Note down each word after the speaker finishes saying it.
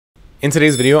In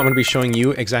today's video, I'm going to be showing you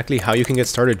exactly how you can get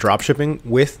started dropshipping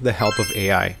with the help of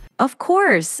AI. Of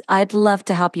course, I'd love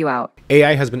to help you out.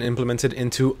 AI has been implemented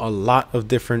into a lot of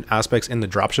different aspects in the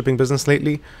dropshipping business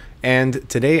lately. And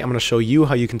today I'm going to show you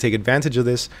how you can take advantage of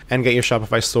this and get your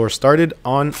Shopify store started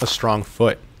on a strong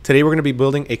foot. Today, we're going to be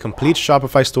building a complete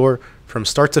Shopify store from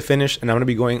start to finish, and I'm going to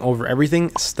be going over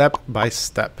everything step by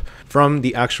step, from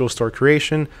the actual store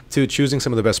creation to choosing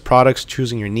some of the best products,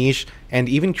 choosing your niche, and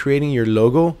even creating your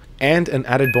logo and an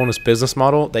added bonus business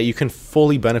model that you can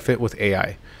fully benefit with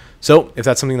AI. So if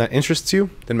that's something that interests you,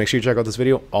 then make sure you check out this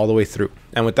video all the way through.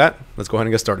 And with that, let's go ahead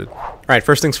and get started. All right,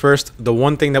 first things first, the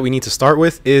one thing that we need to start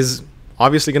with is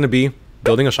obviously going to be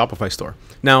building a Shopify store.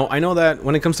 Now, I know that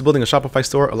when it comes to building a Shopify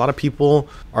store, a lot of people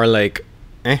are like,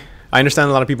 I understand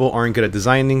a lot of people aren't good at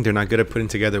designing. They're not good at putting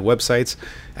together websites,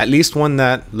 at least one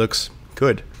that looks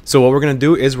good. So what we're going to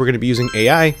do is we're going to be using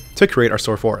AI to create our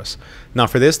store for us. Now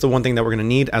for this, the one thing that we're going to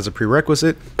need as a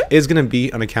prerequisite is going to be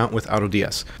an account with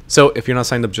AutoDS. So if you're not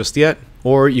signed up just yet,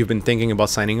 or you've been thinking about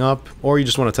signing up, or you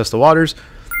just want to test the waters,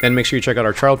 then make sure you check out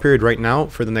our trial period right now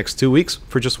for the next 2 weeks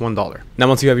for just $1. Now,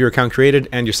 once you have your account created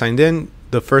and you're signed in,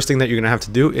 the first thing that you're going to have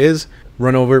to do is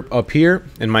run over up here.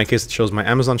 In my case, it shows my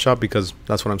Amazon shop because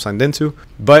that's what I'm signed into.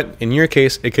 But in your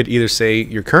case, it could either say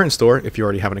your current store if you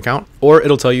already have an account, or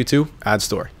it'll tell you to add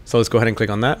store. So let's go ahead and click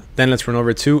on that. Then let's run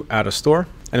over to add a store.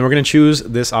 And we're going to choose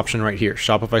this option right here,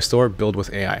 Shopify store, build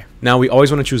with AI. Now we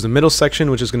always want to choose the middle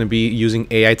section, which is going to be using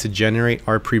AI to generate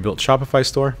our pre-built Shopify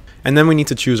store. And then we need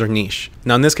to choose our niche.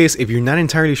 Now in this case, if you're not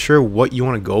entirely sure what you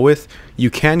want to go with, you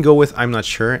can go with I'm not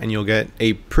sure, and you'll get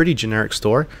a pretty generic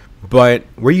store. But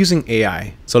we're using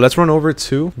AI. So let's run over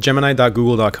to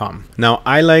gemini.google.com. Now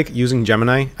I like using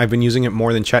Gemini. I've been using it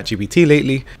more than ChatGPT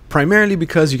lately, primarily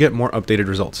because you get more updated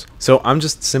results. So I'm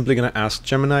just simply going to ask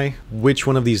Gemini which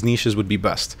one of these niches would be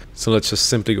best. So let's just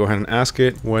simply go ahead and ask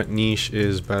it what niche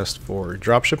is best for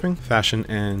dropshipping: fashion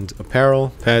and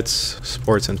apparel, pets,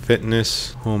 sports and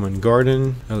fitness, home and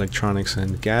garden, electronics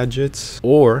and gadgets,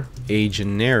 or a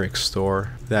generic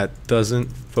store that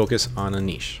doesn't focus on a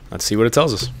niche. Let's see what it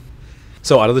tells us.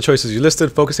 So out of the choices you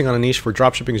listed, focusing on a niche for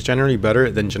dropshipping is generally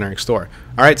better than generic store.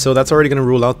 All right, so that's already going to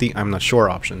rule out the I'm not sure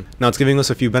option. Now it's giving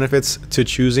us a few benefits to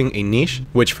choosing a niche,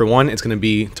 which for one, it's going to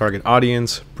be target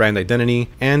audience, brand identity,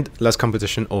 and less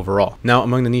competition overall. Now,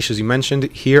 among the niches you mentioned,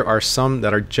 here are some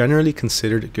that are generally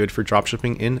considered good for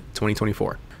dropshipping in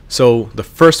 2024. So the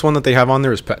first one that they have on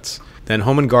there is pets, then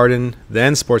home and garden,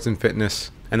 then sports and fitness.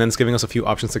 And then it's giving us a few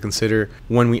options to consider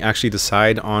when we actually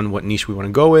decide on what niche we want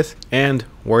to go with and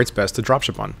where it's best to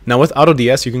dropship on. Now with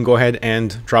AutoDS, you can go ahead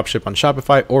and dropship on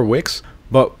Shopify or Wix.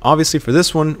 But obviously for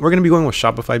this one, we're going to be going with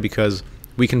Shopify because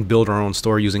we can build our own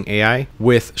store using AI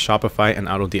with Shopify and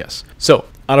AutoDS. So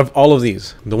out of all of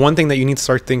these, the one thing that you need to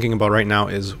start thinking about right now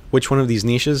is which one of these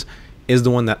niches is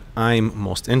the one that I'm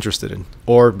most interested in,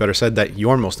 or better said, that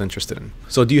you're most interested in.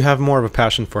 So do you have more of a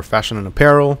passion for fashion and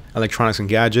apparel, electronics and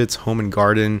gadgets, home and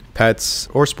garden, pets,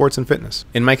 or sports and fitness?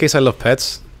 In my case, I love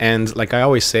pets. And like I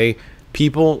always say,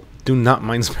 people do not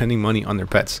mind spending money on their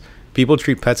pets. People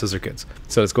treat pets as their kids.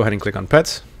 So let's go ahead and click on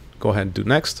pets. Go ahead and do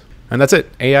next. And that's it.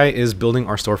 AI is building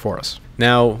our store for us.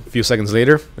 Now, a few seconds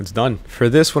later, it's done. For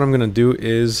this, what I'm going to do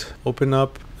is open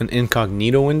up an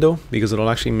incognito window because it'll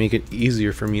actually make it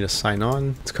easier for me to sign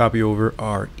on. Let's copy over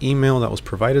our email that was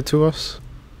provided to us,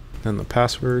 then the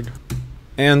password,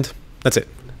 and that's it.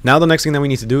 Now the next thing that we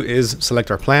need to do is select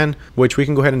our plan, which we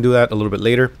can go ahead and do that a little bit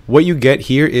later. What you get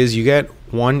here is you get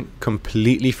one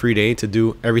completely free day to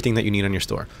do everything that you need on your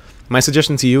store. My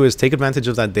suggestion to you is take advantage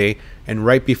of that day, and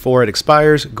right before it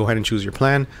expires, go ahead and choose your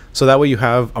plan. So that way you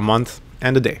have a month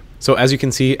and a day. So as you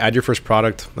can see, add your first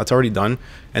product. That's already done.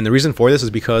 And the reason for this is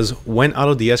because when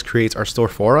AutoDS creates our store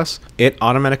for us, it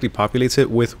automatically populates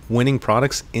it with winning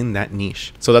products in that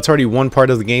niche. So that's already one part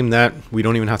of the game that we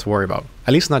don't even have to worry about,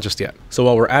 at least not just yet. So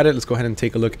while we're at it, let's go ahead and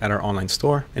take a look at our online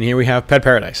store. And here we have Pet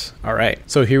Paradise. All right.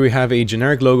 So here we have a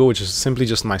generic logo, which is simply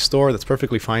just my store. That's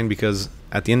perfectly fine because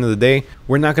at the end of the day,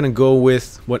 we're not going to go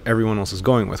with what everyone else is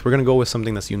going with. We're going to go with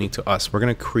something that's unique to us. We're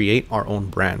going to create our own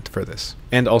brand for this.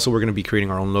 And also we're going to be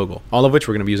creating our own logo, all of which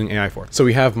we're going to be using AI for. So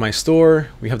we have my store,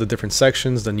 we have the different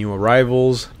sections, the new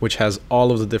arrivals, which has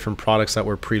all of the different products that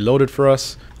were preloaded for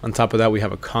us. On top of that, we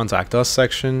have a contact us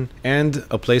section and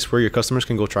a place where your customers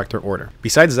can go track their order.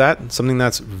 Besides that, something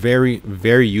that's very,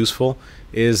 very useful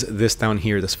is this down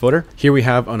here, this footer. Here we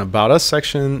have an about us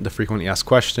section, the frequently asked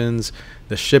questions,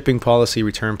 the shipping policy,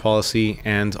 return policy,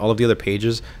 and all of the other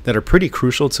pages that are pretty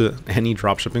crucial to any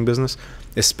dropshipping business,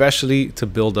 especially to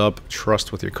build up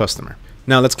trust with your customer.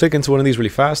 Now let's click into one of these really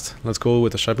fast. Let's go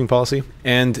with the shipping policy.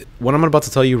 And what I'm about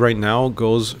to tell you right now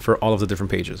goes for all of the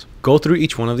different pages. Go through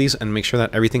each one of these and make sure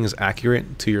that everything is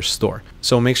accurate to your store.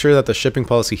 So make sure that the shipping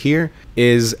policy here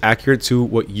is accurate to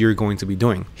what you're going to be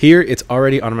doing. Here, it's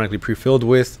already automatically pre-filled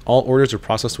with all orders are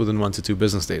processed within 1 to 2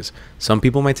 business days. Some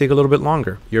people might take a little bit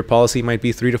longer. Your policy might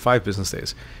be 3 to 5 business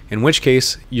days, in which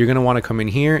case you're going to want to come in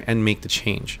here and make the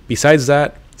change. Besides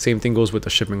that, same thing goes with the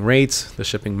shipping rates, the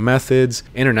shipping methods,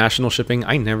 international shipping.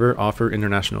 I never offer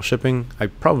international shipping. I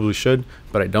probably should,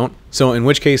 but I don't. So in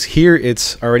which case here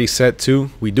it's already set to,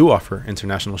 we do offer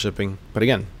international shipping, but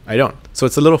again, I don't. So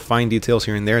it's a little fine details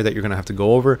here and there that you're gonna have to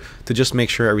go over to just make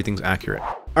sure everything's accurate.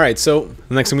 All right, so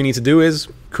the next thing we need to do is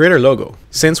create our logo.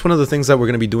 Since one of the things that we're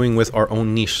gonna be doing with our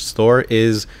own niche store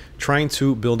is trying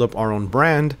to build up our own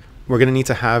brand, we're going to need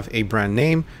to have a brand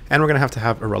name and we're going to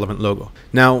have a relevant logo.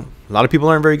 Now, a lot of people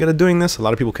aren't very good at doing this. A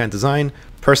lot of people can't design.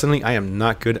 Personally, I am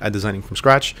not good at designing from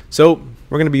scratch. So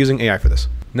we're going to be using AI for this.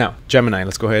 Now, Gemini,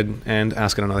 let's go ahead and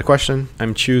ask it another question.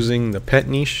 I'm choosing the pet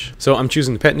niche. So I'm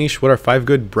choosing the pet niche. What are 5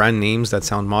 good brand names that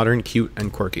sound modern, cute,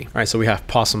 and quirky? All right, so we have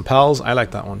Possum Pals. I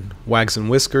like that one. Wags and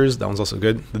Whiskers. That one's also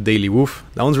good. The Daily Woof.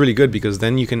 That one's really good because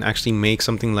then you can actually make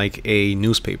something like a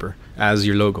newspaper as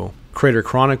your logo. Critter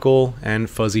Chronicle, and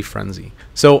Fuzzy Frenzy.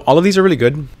 So all of these are really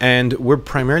good, and we're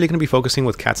primarily going to be focusing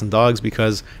with cats and dogs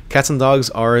because cats and dogs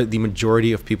are the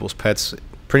majority of people's pets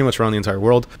pretty much around the entire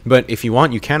world. But if you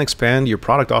want, you can expand your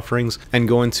product offerings and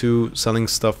go into selling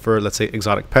stuff for, let's say,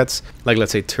 exotic pets, like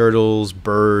let's say turtles,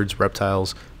 birds,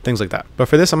 reptiles, things like that. But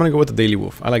for this, I'm going to go with the Daily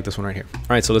Woof. I like this one right here. All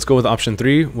right, so let's go with option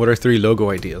 3. What are 3 logo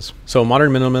ideas? So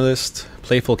modern minimalist,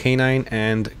 playful canine,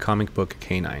 and comic book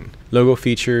canine. Logo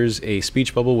features a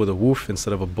speech bubble with a woof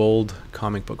instead of a bold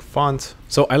comic book font.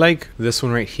 So I like this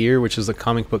one right here, which is the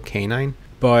comic book canine,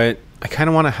 but I kind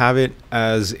of want to have it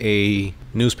as a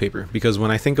newspaper because when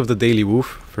I think of the Daily Woof,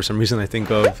 for some reason I think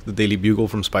of the Daily Bugle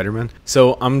from Spider-Man.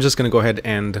 So I'm just going to go ahead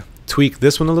and tweak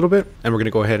this one a little bit, and we're going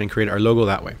to go ahead and create our logo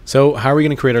that way. So how are we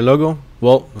going to create our logo?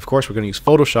 Well, of course, we're going to use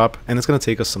Photoshop, and it's going to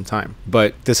take us some time,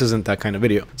 but this isn't that kind of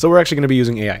video. So we're actually going to be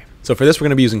using AI. So for this, we're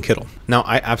going to be using 𝐀𝐮. Now,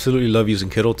 I absolutely love using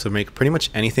𝐀𝐮 to make pretty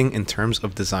much anything in terms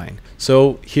of design.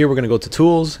 So here we're going to go to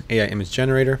Tools, AI Image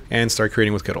Generator, and start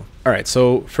creating with 𝐀𝐮. All right,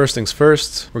 so first things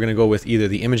first, we're going to go with either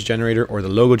the image generator or the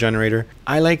logo generator.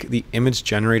 I like the image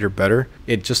generator better.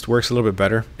 It just works a little bit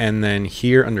better. And then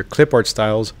here under clip art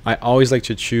styles, I always like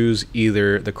to choose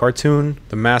either the cartoon,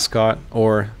 the mascot,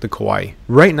 or the kawaii.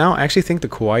 Right now, I actually think the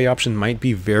kawaii option might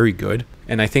be very good,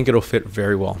 and I think it'll fit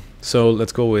very well. So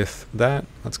let's go with that.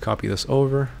 Let's copy this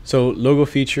over. So logo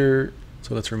feature,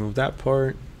 so let's remove that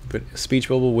part. Put a speech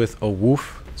bubble with a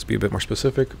woof. Let's be a bit more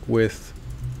specific with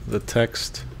the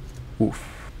text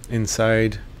woof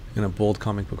inside in a bold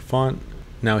comic book font.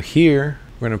 Now here,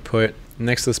 we're gonna put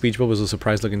next to the speech bubble is a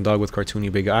surprised looking dog with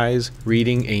cartoony big eyes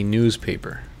reading a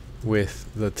newspaper with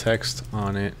the text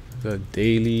on it, the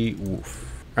Daily Woof.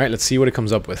 All right, let's see what it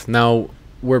comes up with. Now,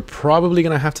 we're probably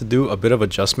going to have to do a bit of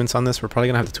adjustments on this. We're probably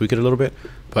going to have to tweak it a little bit,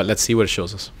 but let's see what it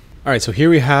shows us. All right, so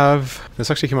here we have, this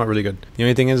actually came out really good. The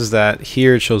only thing is that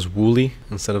here it shows Wooly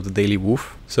instead of the Daily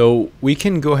Woof. So we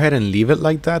can go ahead and leave it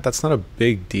like that. That's not a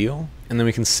big deal. And then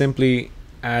we can simply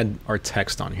add our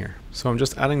text on here. So I'm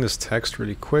just adding this text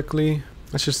really quickly.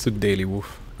 Let's just do Daily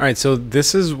Woof. All right, so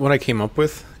this is what I came up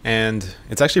with, and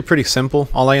it's actually pretty simple.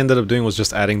 All I ended up doing was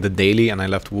just adding the daily, and I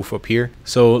left woof up here.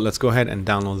 So let's go ahead and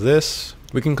download this.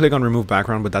 We can click on remove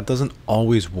background, but that doesn't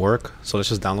always work. So let's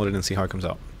just download it and see how it comes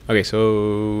out. Okay,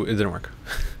 so it didn't work.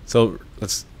 So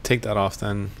let's take that off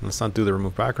then. Let's not do the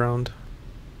remove background.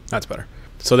 That's better.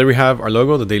 So there we have our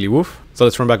logo, the Daily Woof. So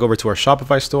let's run back over to our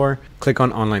Shopify store, click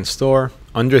on online store.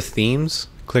 Under themes,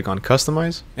 click on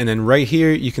customize, and then right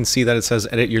here you can see that it says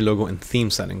edit your logo in theme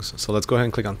settings. So let's go ahead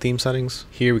and click on theme settings.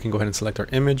 Here we can go ahead and select our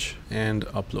image and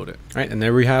upload it. All right, and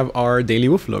there we have our Daily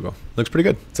Woof logo. Looks pretty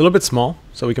good. It's a little bit small,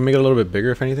 so we can make it a little bit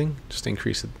bigger if anything. Just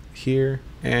increase it here,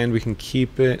 and we can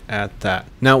keep it at that.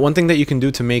 Now, one thing that you can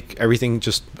do to make everything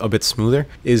just a bit smoother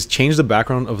is change the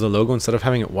background of the logo. Instead of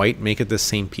having it white, make it this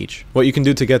same peach. What you can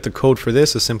do to get the code for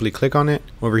this is simply click on it.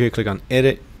 Over here, click on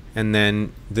edit, and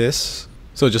then this.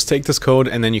 So just take this code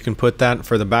and then you can put that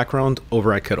for the background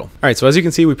over at 𝐀𝐮. All right, so as you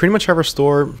can see, we pretty much have our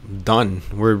store done.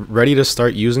 We're ready to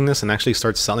start using this and actually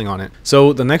start selling on it.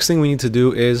 So the next thing we need to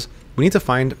do is we need to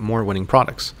find more winning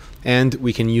products, and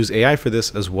we can use AI for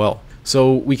this as well.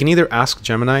 So we can either ask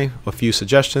Gemini a few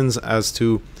suggestions as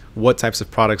to what types of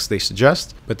products they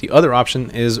suggest, but the other option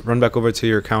is run back over to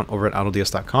your account over at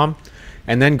autods.com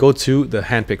and then go to the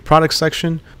handpicked products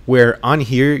section, where on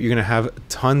here you're going to have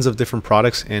tons of different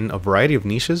products in a variety of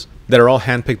niches that are all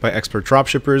handpicked by expert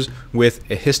dropshippers with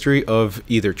a history of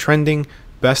either trending,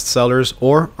 best sellers,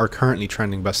 or are currently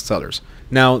trending best sellers.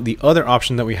 Now, the other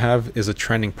option that we have is a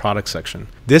trending product section.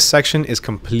 This section is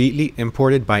completely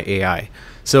imported by AI.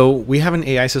 So we have an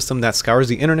AI system that scours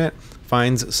the internet,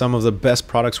 finds some of the best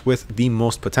products with the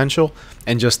most potential,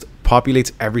 and just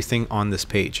populates everything on this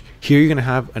page. Here you're going to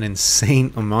have an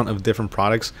insane amount of different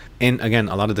products and, again,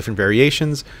 a lot of different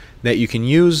variations that you can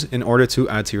use in order to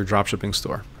add to your dropshipping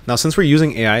store. Now, since we're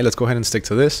using AI, let's go ahead and stick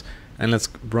to this. And let's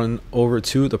run over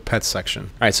to the pets section.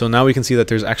 All right, so now we can see that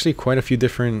there's actually quite a few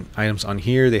different items on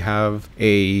here. They have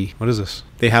a, what is this?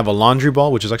 They have a laundry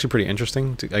ball, which is actually pretty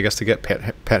interesting, I guess, to get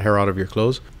pet hair out of your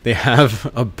clothes. They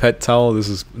have a pet towel. This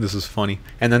is funny.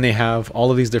 And then they have all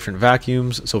of these different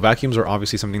vacuums. So vacuums are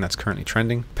obviously something that's currently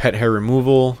trending. Pet hair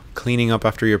removal, cleaning up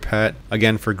after your pet,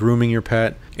 again, for grooming your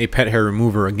pet, a pet hair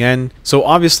remover again. So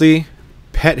obviously,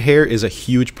 pet hair is a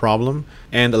huge problem,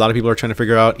 and a lot of people are trying to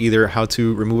figure out either how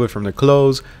to remove it from their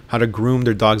clothes, how to groom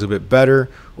their dogs a bit better,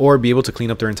 or be able to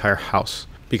clean up their entire house.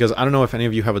 Because I don't know if any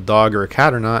of you have a dog or a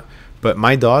cat or not, but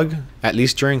my dog, at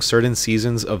least during certain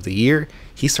seasons of the year,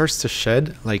 he starts to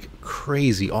shed like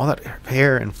crazy. All that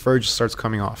hair and fur just starts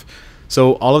coming off.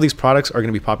 So all of these products are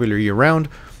going to be popular year round,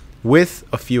 with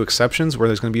a few exceptions where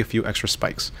there's going to be a few extra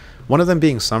spikes. One of them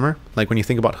being summer. Like when you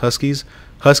think about huskies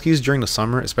during the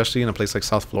summer, especially in a place like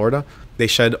South Florida, they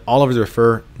shed all of their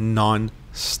fur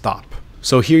non-stop.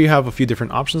 So here you have a few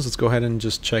different options. Let's go ahead and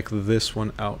just check this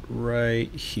one out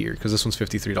right here, because this one's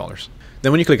 $53.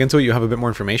 Then when you click into it, you have a bit more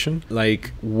information,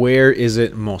 like where is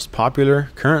it most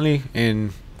popular currently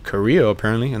in Korea,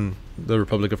 apparently in the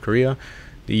Republic of Korea,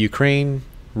 the Ukraine,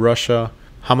 Russia.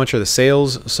 How much are the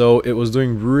sales? So it was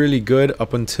doing really good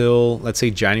up until, let's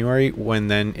say, January, when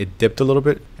then it dipped a little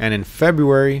bit. And in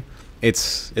February, it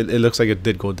looks like it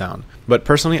did go down. But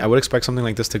personally, I would expect something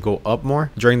like this to go up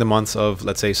more during the months of,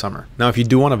 let's say, summer. Now, if you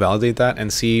do want to validate that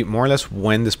and see more or less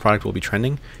when this product will be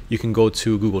trending, you can go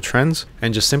to Google Trends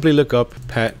and just simply look up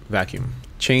pet vacuum.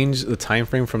 Change the time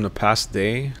frame from the past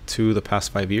day to the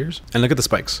past 5 years and look at the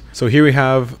spikes. So here we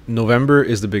have November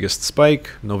is the biggest spike,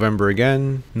 November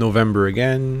again, November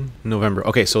again, November.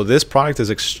 Okay, so this product is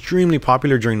extremely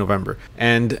popular during November.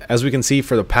 And as we can see,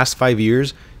 for the past 5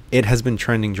 years, it has been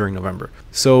trending during November.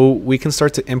 So we can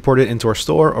start to import it into our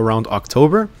store around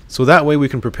October. So that way we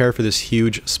can prepare for this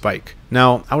huge spike.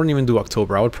 Now, I wouldn't even do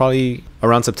October. I would probably,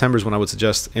 around September is when I would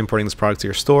suggest importing this product to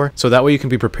your store. So that way you can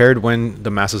be prepared when the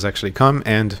masses actually come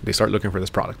and they start looking for this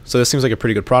product. So this seems like a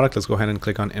pretty good product. Let's go ahead and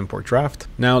click on import draft.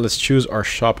 Now let's choose our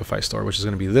Shopify store, which is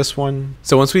going to be this one.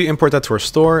 So once we import that to our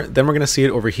store, then we're going to see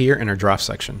it over here in our draft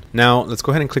section. Now let's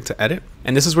go ahead and click to edit.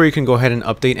 And this is where you can go ahead and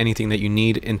update anything that you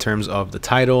need in terms of the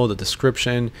title, the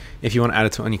description. If you want to add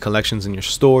it to any collections in your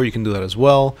store, you can do that as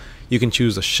well. You can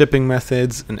choose the shipping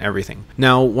methods and everything.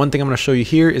 Now, one thing I'm going to show you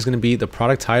here is going to be the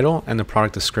product title and the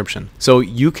product description. So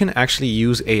you can actually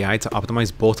use AI to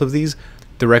optimize both of these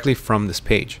directly from this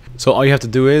page. So all you have to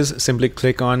do is simply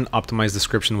click on optimize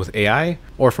description with AI,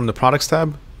 or from the products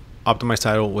tab, optimize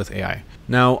title with AI.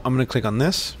 Now I'm going to click on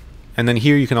this. And then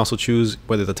here you can also choose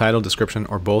whether the title, description,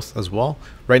 or both as well.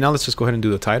 Right now, let's just go ahead and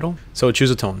do the title. So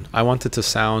choose a tone. I want it to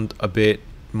sound a bit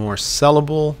more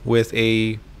sellable with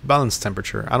a balanced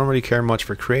temperature. I don't really care much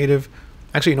for creative.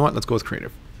 Actually, you know what? Let's go with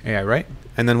creative. AI, right?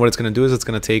 And then what it's going to do is it's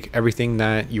going to take everything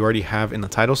that you already have in the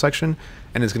title section,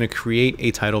 and it's going to create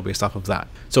a title based off of that.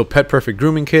 So Pet Perfect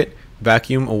Grooming Kit,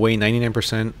 vacuum away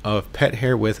 99% of pet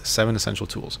hair with 7 essential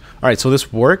tools. All right, so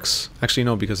this works. Actually,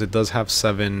 no, because it does have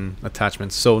 7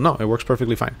 attachments. So no, it works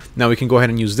perfectly fine. Now we can go ahead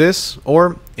and use this,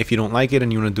 or if you don't like it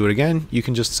and you want to do it again, you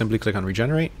can just simply click on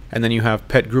regenerate. And then you have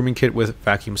pet grooming kit with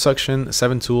vacuum suction,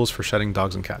 7 tools for shedding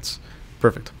dogs and cats.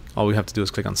 Perfect. All we have to do is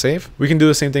click on save. We can do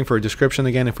the same thing for a description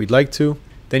again if we'd like to.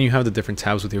 Then you have the different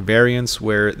tabs with your variants,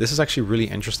 where this is actually really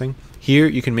interesting. Here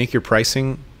you can make your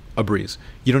pricing a breeze.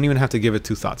 You don't even have to give it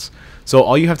 2 thoughts. So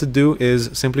all you have to do is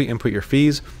simply input your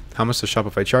fees. How much does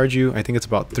Shopify charge you? I think it's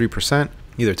about 3%,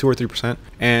 either 2 or 3%.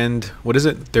 And what is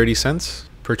it? 30 cents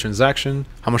per transaction.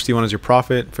 How much do you want as your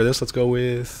profit? For this, let's go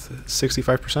with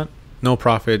 65%. No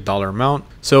profit, dollar amount.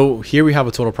 So here we have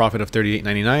a total profit of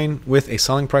 $38.99 with a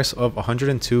selling price of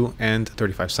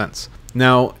 $102.35.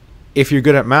 Now, if you're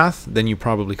good at math, then you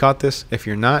probably caught this. If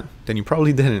you're not, then you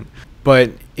probably didn't.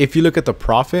 But if you look at the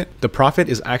profit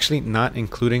is actually not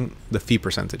including the fee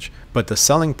percentage, but the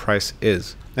selling price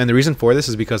is. And the reason for this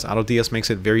is because AutoDS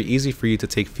makes it very easy for you to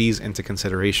take fees into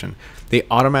consideration. They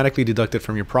automatically deduct it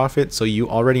from your profit, so you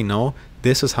already know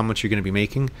this is how much you're going to be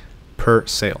making per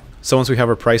sale. So once we have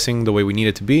our pricing the way we need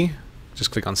it to be,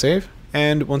 Just click on save.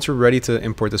 And once we're ready to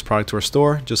import this product to our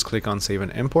store, just click on save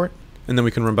and import. And then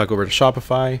we can run back over to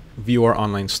Shopify, view our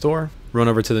online store, run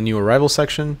over to the new arrival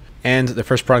section. And the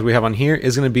first product we have on here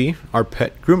is going to be our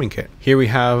pet grooming kit. Here we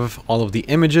have all of the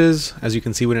images. As you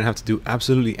can see, we didn't have to do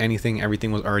absolutely anything.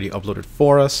 Everything was already uploaded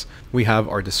for us. We have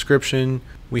our description.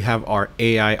 We have our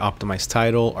AI optimized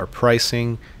title, our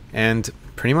pricing, and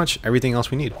pretty much everything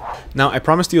else we need. Now, I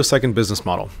promised you a second business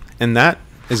model, and that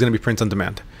is going to be print on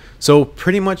demand. So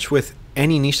pretty much with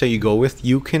any niche that you go with,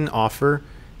 you can offer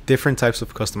different types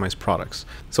of customized products.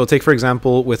 So take, for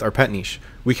example, with our pet niche,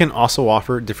 we can also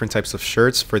offer different types of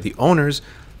shirts for the owners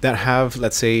that have,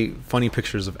 let's say, funny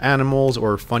pictures of animals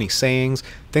or funny sayings,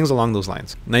 things along those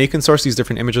lines. Now you can source these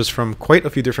different images from quite a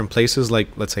few different places, like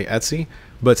let's say Etsy,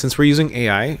 but since we're using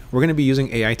AI, we're going to be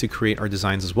using AI to create our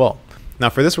designs as well. Now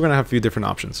for this, we're going to have a few different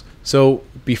options. So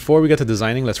before we get to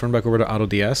designing, let's run back over to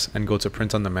AutoDS and go to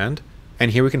print on demand. And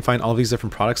here we can find all of these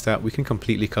different products that we can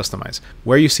completely customize.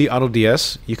 Where you see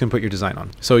AutoDS, you can put your design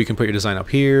on. So you can put your design up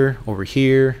here, over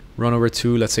here, run over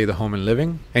to, let's say, the home and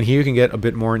living. And here you can get a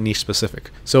bit more niche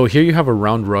specific. So here you have a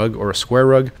round rug or a square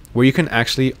rug where you can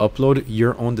actually upload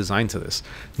your own design to this.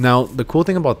 Now, the cool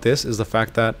thing about this is the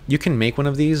fact that you can make one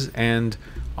of these and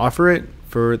offer it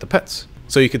for the pets.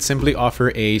 So you could simply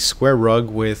offer a square rug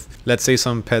with, let's say,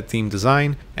 some pet themed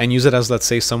design and use it as, let's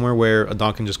say, somewhere where a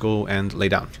dog can just go and lay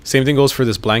down. Same thing goes for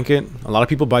this blanket. A lot of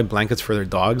people buy blankets for their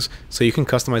dogs. So you can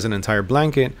customize an entire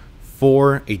blanket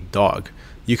for a dog.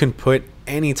 You can put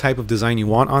any type of design you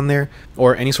want on there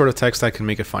or any sort of text that can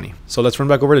make it funny. So let's run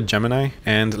back over to Gemini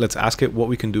and let's ask it what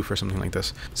we can do for something like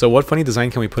this. So what funny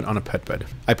design can we put on a pet bed?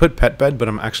 I put pet bed, but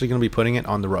I'm actually going to be putting it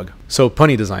on the rug. So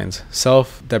punny designs,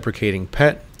 self-deprecating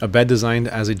pet, a bed designed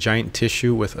as a giant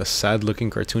tissue with a sad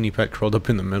looking cartoony pet curled up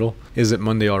in the middle. Is it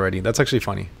Monday already? That's actually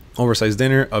funny. Oversized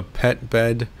dinner, a pet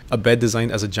bed, a bed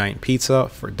designed as a giant pizza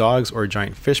for dogs or a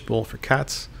giant fishbowl for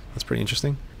cats. That's pretty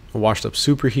interesting. A washed up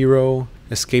superhero,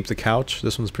 escape the couch.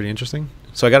 This one's pretty interesting.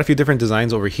 So I got a few different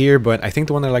designs over here, but I think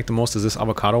the one I like the most is this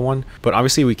avocado one. But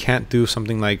obviously we can't do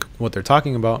something like what they're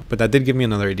talking about, but that did give me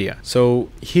another idea. So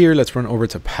here, let's run over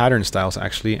to pattern styles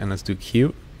actually, and let's do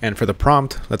cute. And for the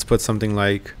prompt, let's put something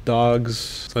like dogs.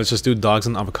 So let's just do dogs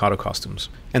in avocado costumes.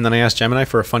 And then I asked Gemini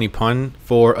for a funny pun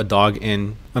for a dog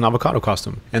in an avocado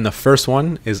costume. And the first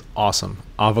one is awesome.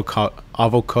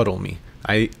 Avocado me.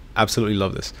 I absolutely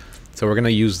love this. So we're going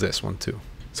to use this one too.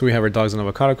 So we have our dogs in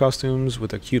avocado costumes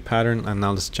with a cute pattern, and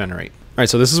now let's generate. All right,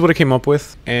 so this is what I came up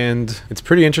with, and it's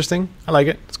pretty interesting. I like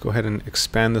it. Let's go ahead and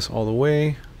expand this all the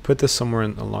way, put this somewhere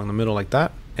along the middle like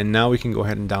that. And now we can go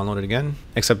ahead and download it again.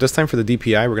 Except this time for the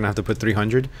DPI, we're going to have to put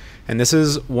 300. And this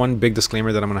is one big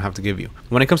disclaimer that I'm going to have to give you.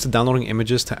 When it comes to downloading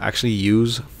images to actually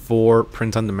use for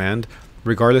print on demand,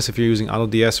 regardless if you're using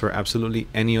AutoDS or absolutely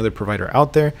any other provider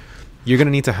out there, you're going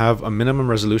to need to have a minimum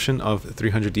resolution of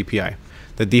 300 DPI.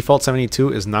 The default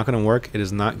 72 is not going to work. It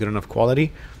is not good enough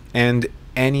quality, and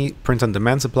any print on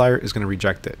demand supplier is going to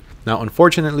reject it. Now,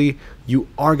 unfortunately, you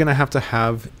are going to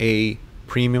have a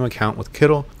premium account with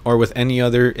𝐀𝐮 or with any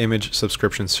other image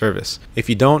subscription service. If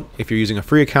you don't, if you're using a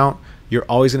free account, you're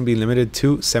always going to be limited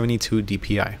to 72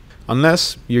 DPI,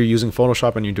 unless you're using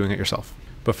Photoshop and you're doing it yourself.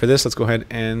 But for this, let's go ahead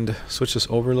and switch this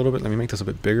over a little bit. Let me make this a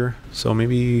bit bigger. So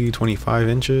maybe 25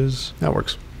 inches. That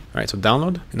works. All right, so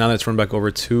download. And now let's run back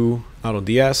over to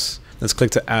AutoDS. Let's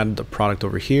click to add the product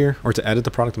over here, or to edit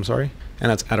the product, I'm sorry. And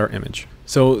let's add our image.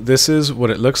 So this is what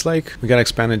it looks like. We got to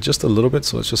expand it just a little bit.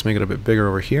 So let's just make it a bit bigger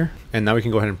over here. And now we can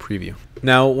go ahead and preview.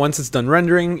 Now, once it's done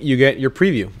rendering, you get your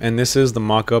preview. And this is the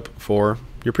mock-up for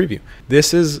your preview.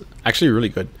 This is actually really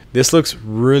good. This looks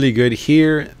really good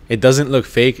here. It doesn't look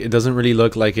fake. It doesn't really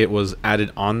look like it was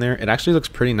added on there. It actually looks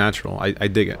pretty natural. I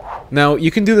dig it. Now,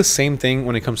 you can do the same thing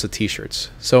when it comes to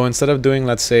t-shirts. So instead of doing,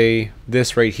 let's say,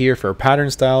 this right here for a pattern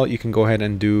style, you can go ahead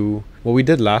and do what we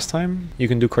did last time. You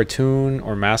can do cartoon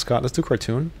or mascot. Let's do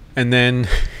cartoon. And then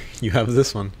you have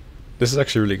this one. This is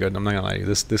actually really good. I'm not gonna lie to you.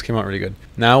 This came out really good.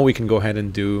 Now we can go ahead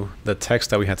and do the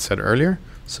text that we had said earlier.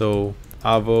 So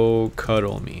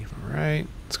avocado me. All right.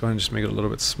 Let's go ahead and just make it a little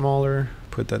bit smaller.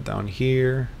 Put that down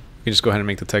here. You can just go ahead and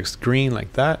make the text green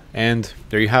like that. And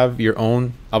there you have your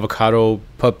own avocado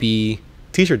puppy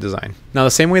t-shirt design. Now,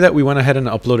 the same way that we went ahead and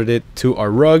uploaded it to our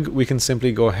rug, we can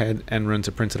simply go ahead and run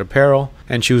to printed apparel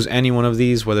and choose any one of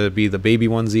these, whether it be the baby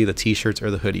onesie, the t-shirts, or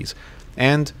the hoodies.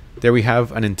 And there we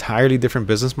have an entirely different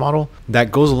business model that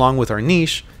goes along with our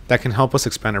niche that can help us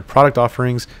expand our product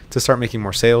offerings to start making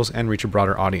more sales and reach a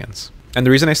broader audience. And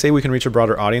the reason I say we can reach a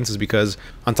broader audience is because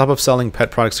on top of selling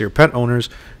pet products to your pet owners,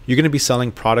 you're going to be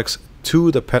selling products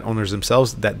to the pet owners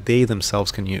themselves that they themselves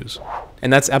can use.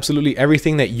 And that's absolutely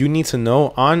everything that you need to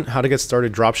know on how to get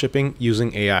started dropshipping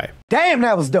using AI. Damn,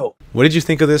 that was dope. What did you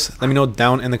think of this? Let me know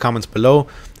down in the comments below.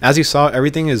 As you saw,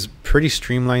 everything is pretty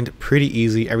streamlined, pretty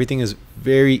easy. Everything is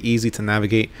very easy to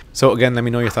navigate. So again, let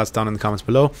me know your thoughts down in the comments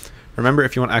below. Remember,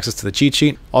 if you want access to the cheat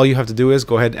sheet, all you have to do is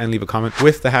go ahead and leave a comment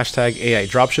with the hashtag AI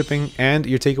dropshipping and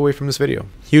your takeaway from this video.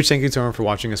 Huge thank you to everyone for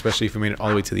watching, especially if you made it all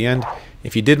the way to the end.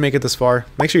 If you did make it this far,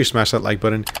 make sure you smash that like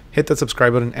button, hit that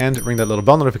subscribe button, and ring that little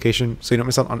bell notification so you don't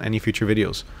miss out on any future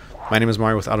videos. My name is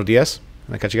Mario with AutoDS,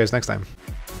 and I'll catch you guys next time.